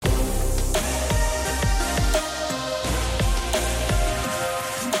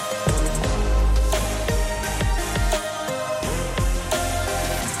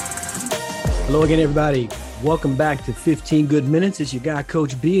Hello again, everybody. Welcome back to 15 Good Minutes. It's your guy,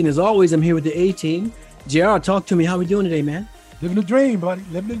 Coach B. And as always, I'm here with the A-team. JR, talk to me. How we doing today, man? Living the dream, buddy.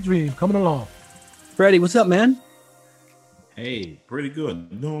 Living the dream. Coming along. Freddie, what's up, man? Hey, pretty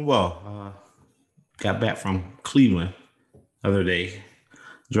good. Doing well. Got back from Cleveland the other day.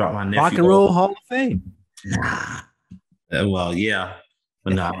 Dropped my nephew. Rock and Roll Hall of Fame. Well, yeah.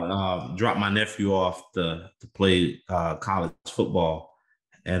 But now, dropped my nephew off to play college football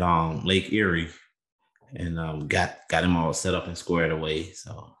at Lake Erie, and got him all set up and squared away.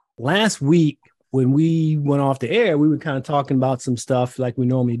 So last week when we went off the air, we were kind of talking about some stuff like we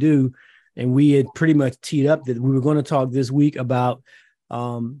normally do, and we had pretty much teed up that we were going to talk this week about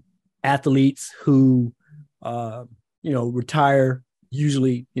athletes who retire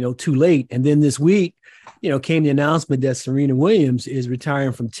usually too late, and then this week came the announcement that Serena Williams is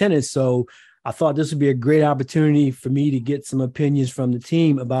retiring from tennis. So I thought this would be a great opportunity for me to get some opinions from the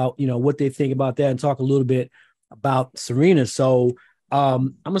team about, what they think about that and talk a little bit about Serena. So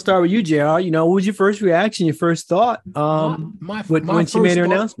I'm going to start with you, JR. What was your first reaction, your first thought when she made her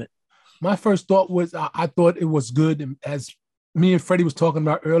announcement? My first thought was I thought it was good. And as me and Freddie was talking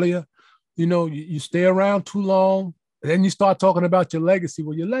about earlier, you stay around too long, and then you start talking about your legacy.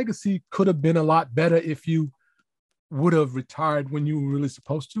 Well, your legacy could have been a lot better if you would have retired when you were really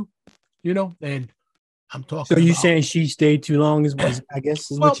supposed to. And I'm talking. So you saying she stayed too long? I guess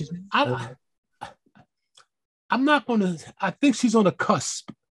is what you said. I'm not going to. I think she's on the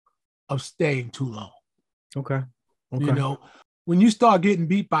cusp of staying too long. Okay. When you start getting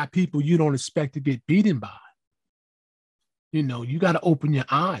beat by people you don't expect to get beaten by, you got to open your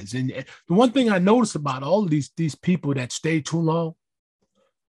eyes. And the one thing I notice about all of these people that stay too long,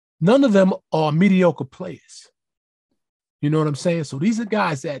 none of them are mediocre players. You know what I'm saying? So these are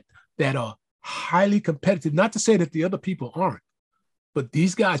guys that are highly competitive. Not to say that the other people aren't, but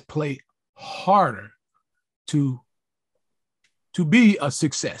these guys play harder to be a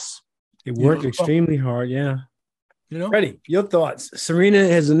success. They work extremely hard, yeah. Freddie, your thoughts. Serena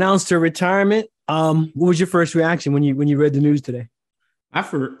has announced her retirement. What was your first reaction when you read the news today? My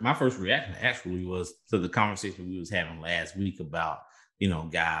first reaction actually was to the conversation we was having last week about,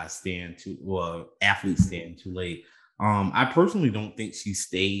 guys athletes staying too late. I personally don't think she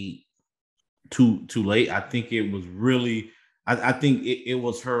stayed too late. I think it was really, I think it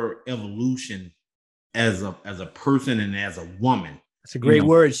was her evolution as a person and as a woman. That's a great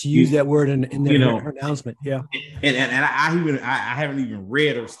word. She used that word in her announcement. Yeah. And I haven't even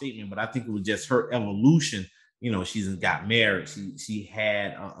read her statement, but I think it was just her evolution. She's got married. She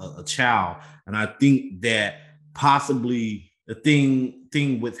had a child. And I think that possibly the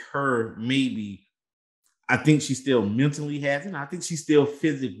thing with her, maybe, I think she still mentally has it. And I think she still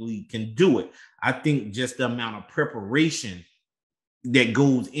physically can do it. I think just the amount of preparation that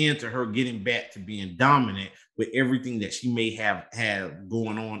goes into her getting back to being dominant with everything that she may have had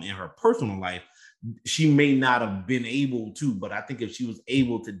going on in her personal life, she may not have been able to. But I think if she was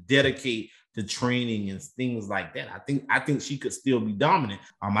able to dedicate to training and things like that, I think she could still be dominant.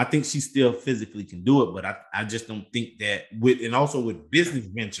 I think she still physically can do it, but I just don't think that also with business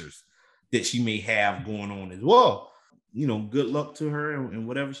ventures that she may have going on as well. Good luck to her and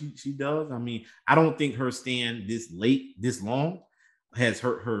whatever she does. I mean, I don't think her staying this late, this long, has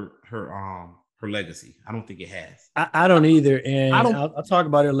hurt her legacy. I don't think it has. I don't either, and I'll talk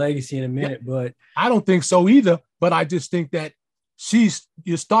about her legacy in a minute. But I don't think so either. But I just think that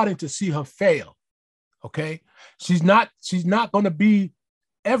you're starting to see her fail. Okay, she's not going to be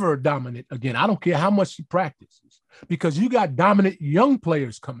ever dominant again. I don't care how much she practices, because you got dominant young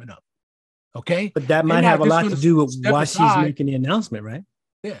players coming up. Okay, but that might have a lot to do with why she's making the announcement, right?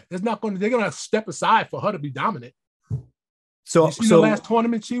 Yeah, they're going to step aside for her to be dominant. So the last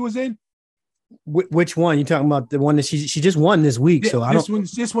tournament she was in? Which one? You talking about the one that she just won this week? Yeah, so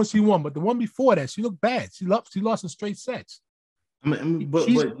this one she won, but the one before that, she looked bad. She lost in straight sets. But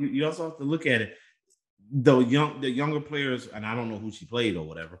you also have to look at it. The younger players, and I don't know who she played or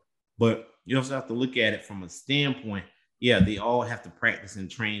whatever, but you also have to look at it from a standpoint. Yeah, they all have to practice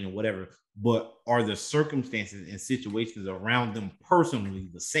and train and whatever, but are the circumstances and situations around them personally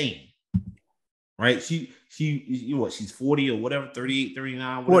the same? Right? She's 40 or whatever, 38,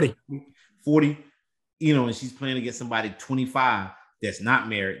 39, whatever, 40, and she's playing against somebody 25 that's not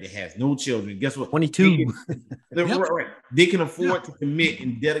married, that has no children. Guess what? 22. Right. They can afford to commit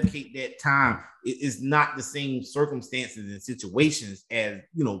and dedicate that time. It's not the same circumstances and situations as,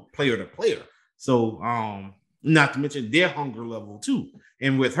 player to player. So, not to mention their hunger level too.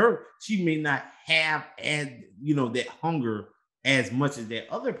 And with her, she may not have that hunger as much as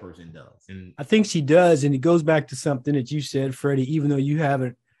that other person does. And I think she does. And it goes back to something that you said, Freddie, even though you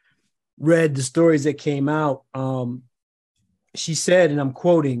haven't read the stories that came out, she said, and I'm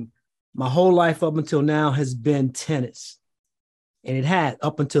quoting, "My whole life up until now has been tennis." And it had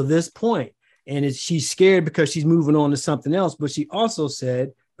up until this point. And she's scared because she's moving on to something else. But she also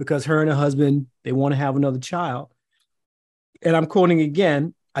said, because her and her husband, they want to have another child. And I'm quoting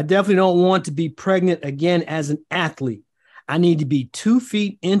again, "I definitely don't want to be pregnant again as an athlete. I need to be 2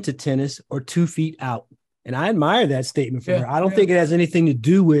 feet into tennis or 2 feet out." And I admire that statement from her. I don't think it has anything to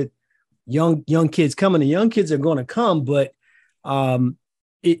do with young kids coming. The young kids are going to come. But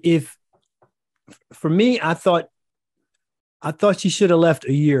if for me, I thought she should have left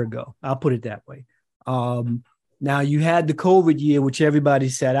a year ago. I'll put it that way. Now you had the COVID year, which everybody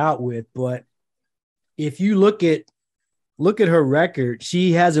sat out with, but if you look at her record,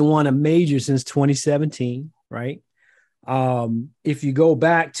 she hasn't won a major since 2017, right? If you go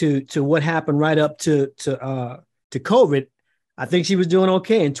back to what happened right up to COVID, I think she was doing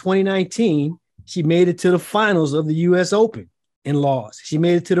okay. In 2019, she made it to the finals of the U.S. Open and lost. She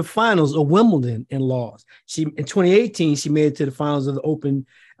made it to the finals of Wimbledon and lost. In 2018, she made it to the finals of the Open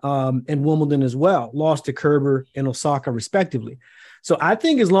and Wimbledon as well, lost to Kerber and Osaka respectively. So I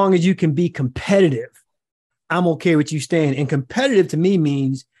think as long as you can be competitive, I'm okay with you staying. And competitive to me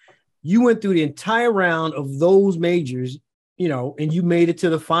means you went through the entire round of those majors, and you made it to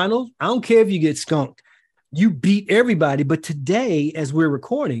the finals. I don't care if you get skunked. You beat everybody. But today, as we're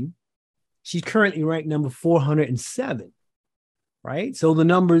recording, she's currently ranked number 407. Right. So the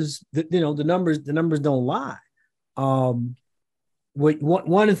numbers, the numbers don't lie. One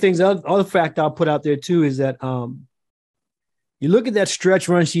of the things, other fact I'll put out there too, is that you look at that stretch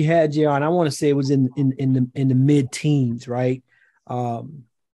run she had, JR, and I want to say it was in the mid-teens, right?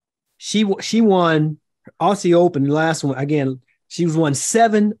 She won Aussie Open, the last one. Again, she won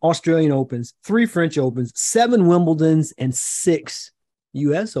 7 Australian Opens, 3 French Opens, 7 Wimbledons, and 6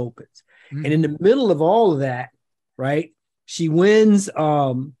 U.S. Opens. Mm-hmm. And in the middle of all of that, right, she wins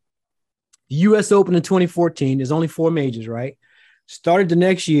the U.S. Open in 2014. There's only 4 majors, right? Started the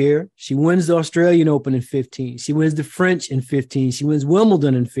next year. She wins the Australian Open in 15. She wins the French in 15. She wins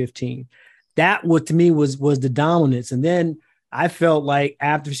Wimbledon in 15. That, what to me was the dominance. And then I felt like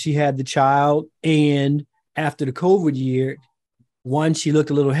after she had the child and after the COVID year, one, she looked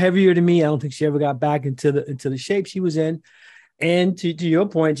a little heavier to me. I don't think she ever got back into the shape she was in. And to your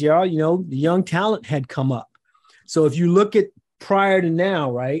point, JR, the young talent had come up. So if you look at prior to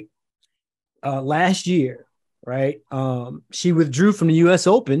now, right, last year, right, she withdrew from the U.S.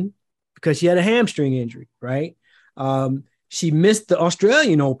 Open because she had a hamstring injury, right? She missed the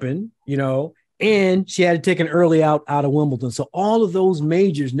Australian Open, and she had to take an early out of Wimbledon. So all of those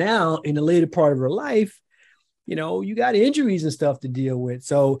majors now in the later part of her life, you got injuries and stuff to deal with.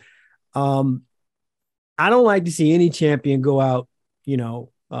 So I don't like to see any champion go out,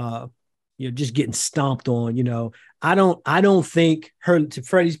 just getting stomped on. I don't think her, to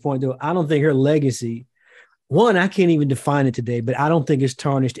Freddie's point though, I don't think her legacy, one, I can't even define it today, but I don't think it's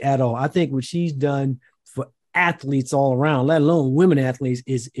tarnished at all. I think what she's done for athletes all around, let alone women athletes,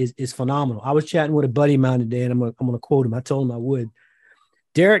 is phenomenal. I was chatting with a buddy of mine today, and I'm gonna quote him. I told him I would.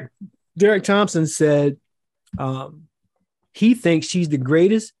 Derek Thompson said he thinks she's the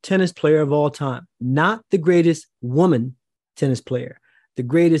greatest tennis player of all time, not the greatest woman tennis player, the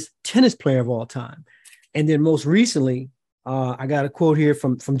greatest tennis player of all time. And then most recently, I got a quote here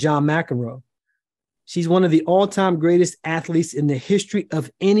from John McEnroe. She's one of the all-time greatest athletes in the history of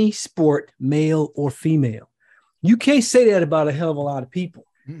any sport, male or female. You can't say that about a hell of a lot of people.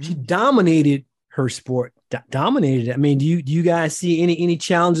 Mm-hmm. She dominated her sport, dominated it. I mean, do you guys see any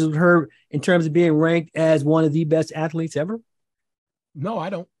challenges with her in terms of being ranked as one of the best athletes ever? No, I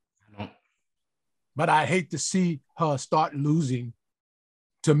don't. But I hate to see her start losing.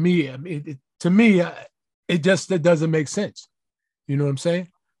 To me, it doesn't make sense. You know what I'm saying?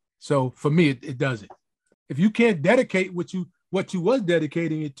 So for me, it doesn't. If you can't dedicate what you was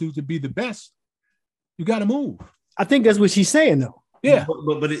dedicating it to be the best, you got to move. I think that's what she's saying, though. Yeah,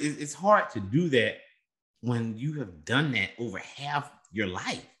 but it's hard to do that when you have done that over half your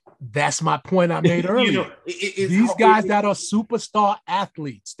life. That's my point I made earlier. These guys that are superstar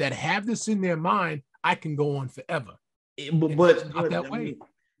athletes that have this in their mind, I can go on forever. But not that way.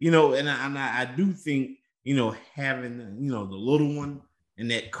 And I do think, having, the little one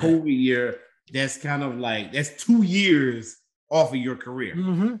and that COVID year, that's kind of like, that's 2 years off of your career.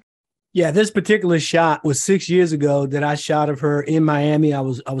 Mm-hmm. Yeah, this particular shot was 6 years ago that I shot of her in Miami. I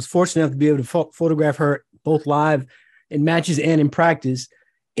was fortunate enough to be able to photograph her both live in matches and in practice.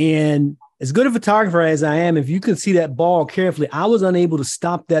 And as good a photographer as I am, if you can see that ball carefully, I was unable to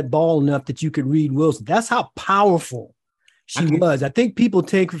stop that ball enough that you could read Wilson. That's how powerful She was. I think people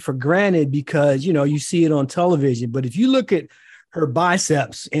take it for granted because, you know, you see it on television. But if you look at her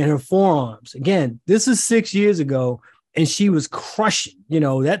biceps and her forearms, again, this is 6 years ago, and she was crushing, you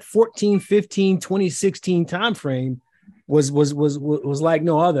know, that 14, 15, 2016 time frame was like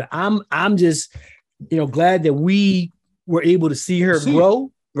no other. I'm just, you know, glad that we were able to see her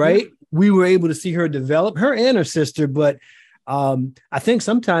grow, right? Yeah. We were able to see her develop, her and her sister. But I think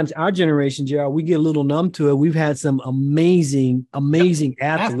sometimes our generation, JR, we get a little numb to it. We've had some amazing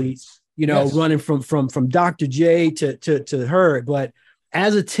athletes, you know, running from Dr. J to her. But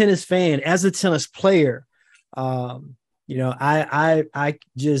as a tennis fan, as a tennis player, you know, I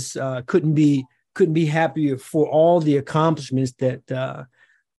just couldn't be happier for all the accomplishments that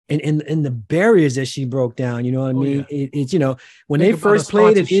and the barriers that she broke down. You know what I mean? Yeah. It's, you know, when they first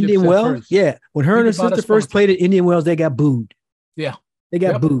played at Indian Wells, when her and her sister first played at Indian Wells, they got booed. Yeah, they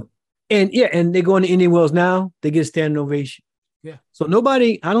got booed. And they go into Indian Wells now, they get a standing ovation. Yeah. So I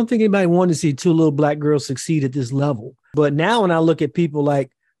don't think anybody wanted to see two little black girls succeed at this level. But now when I look at people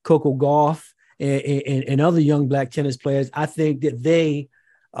like Coco Gauff and other young black tennis players, I think that they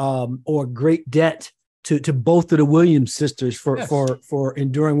are a great debt to both of the Williams sisters for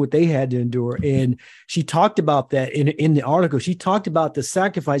enduring what they had to endure. And she talked about that in the article. She talked about the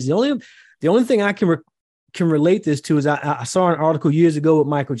sacrifice. The only thing I can relate this to is I saw an article years ago with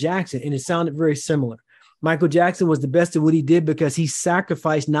Michael Jackson, and it sounded very similar. Michael Jackson was the best at what he did because he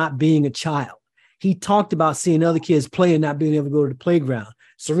sacrificed not being a child. He talked about seeing other kids play and not being able to go to the playground.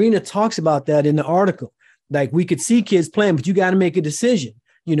 Serena talks about that in the article. Like, we could see kids playing, but you got to make a decision,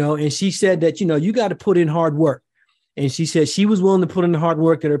 you know? And she said that, you know, you got to put in hard work. And she said she was willing to put in the hard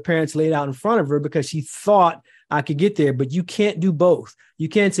work that her parents laid out in front of her because she thought I could get there, but you can't do both. You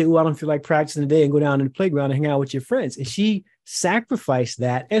can't say, I don't feel like practicing today and go down to the playground and hang out with your friends. And she sacrificed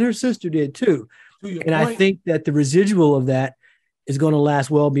that, and her sister did too. And I think that the residual of that is going to last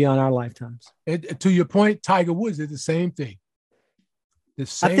well beyond our lifetimes. And to your point, Tiger Woods did the same thing.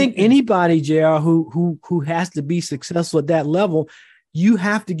 I think anybody, JR, who has to be successful at that level, you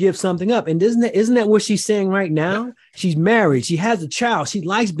have to give something up. And isn't that what she's saying right now? Yeah. She's married. She has a child. She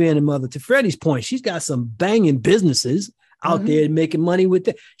likes being a mother. To Freddie's point, she's got some banging businesses out there making money with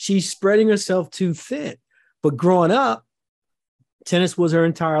it. She's spreading herself too thin. But growing up, tennis was her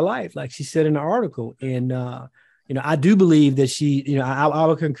entire life, like she said in the article. And, you know, I do believe that she, you know, I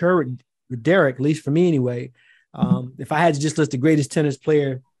would concur with Derek, at least for me anyway. If I had to just list the greatest tennis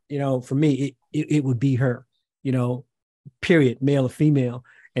player, you know, for me, it would be her, you know, period, male or female.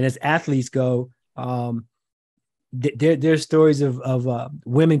 And as athletes go, there's stories of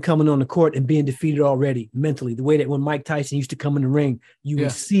women coming on the court and being defeated already mentally. The way that when Mike Tyson used to come in the ring, you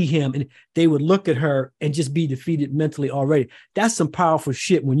would see him and they would look at her and just be defeated mentally already. That's some powerful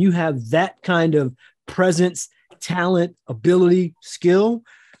shit. When you have that kind of presence, talent, ability, skill.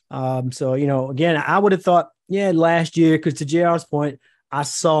 So, you know, again, I would have thought, last year, because to JR's point, I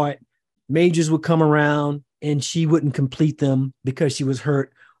saw it. Majors would come around and she wouldn't complete them because she was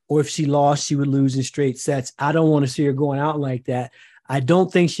hurt. Or if she lost, she would lose in straight sets. I don't want to see her going out like that. I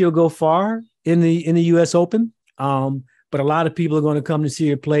don't think she'll go far in the U.S. Open, but a lot of people are going to come to see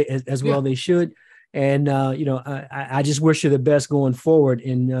her play as well. They should. And, you know, I just wish her the best going forward.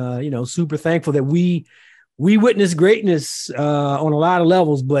 And, you know, super thankful that we witnessed greatness on a lot of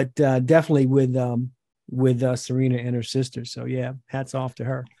levels, but definitely with Serena and her sister. So, yeah, hats off to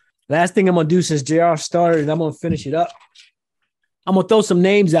her. Last thing I'm going to do since JR started, and I'm going to finish it up. I'm going to throw some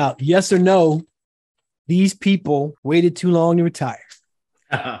names out. Yes or no, these people waited too long to retire.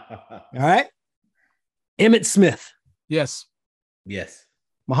 All right? Emmitt Smith. Yes. Yes.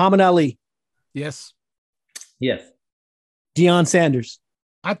 Muhammad Ali. Yes. Yes. Deion Sanders.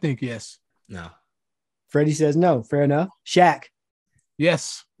 I think yes. No. Freddie says no. Fair enough. Shaq.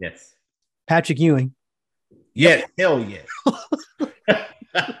 Yes. Yes. Patrick Ewing. Yes. Hell yes.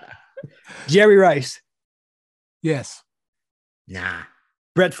 Jerry Rice. Yes. Nah.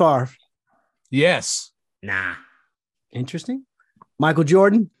 Brett Favre. Yes. Nah. Interesting. Michael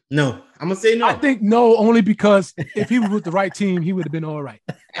Jordan. No. I'm going to say no. I think no, only because if he was with the right team, he would have been all right.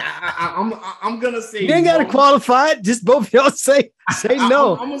 I'm going to say you ain't got to qualify it. Just both of y'all say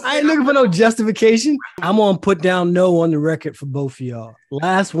no. I ain't looking for no justification. I'm going to put down no on the record for both of y'all.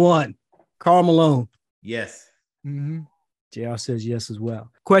 Last one. Karl Malone. Yes. Mm-hmm. JR says yes as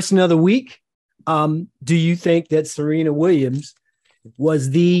well. Question of the week. Do you think that Serena Williams was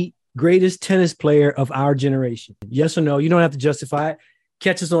the greatest tennis player of our generation? Yes or no? You don't have to justify it.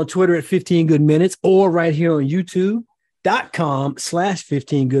 Catch us on Twitter at 15 Good Minutes or right here on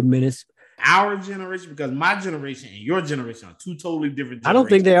YouTube.com/15 Good Minutes. our generation? Because my generation and your generation are two totally different generations. I don't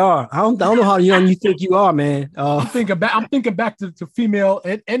think they are. I don't know how young you think you are, man. I'm thinking back to female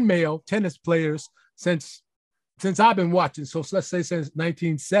and male tennis players since I've been watching. So let's say since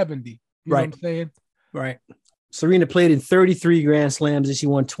 1970. You know what I'm saying? Right. Serena played in 33 Grand Slams and she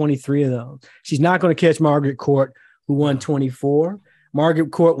won 23 of those. She's not going to catch Margaret Court, who won 24.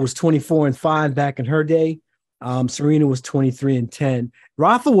 Margaret Court was 24-5 back in her day. Serena was 23-10.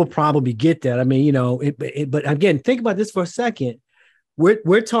 Rafa will probably get that. I mean, you know, but again, think about this for a second.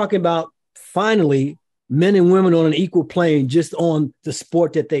 We're talking about finally men and women on an equal plane just on the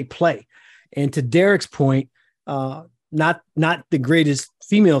sport that they play. And to Derek's point, not the greatest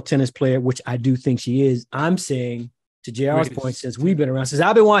female tennis player, which I do think she is. I'm saying to JR's point, since we've been around, since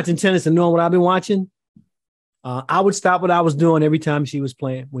I've been watching tennis and knowing what I've been watching, I would stop what I was doing every time she was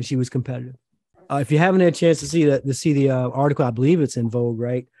playing when she was competitive. If you haven't had a chance to see the article, I believe it's in Vogue,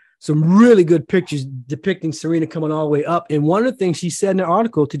 right? Some really good pictures depicting Serena coming all the way up. And one of the things she said in the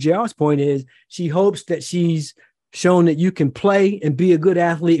article, to JR's point, is she hopes that she's shown that you can play and be a good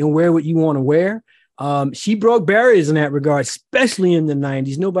athlete and wear what you want to wear. She broke barriers in that regard, especially in the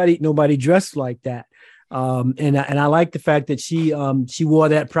 90s. Nobody dressed like that. And I like the fact that she wore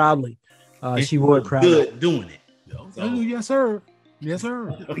that proudly. She wore it proudly. Good doing it. So. Yes, sir. Yes,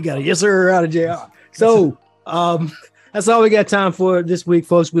 sir. We got a yes, sir out of JR. So that's all we got time for this week,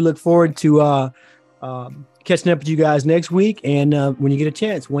 folks. We look forward to catching up with you guys next week. And when you get a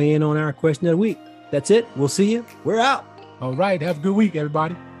chance, weigh in on our question of the week. That's it. We'll see you. We're out. All right. Have a good week,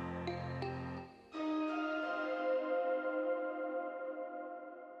 everybody.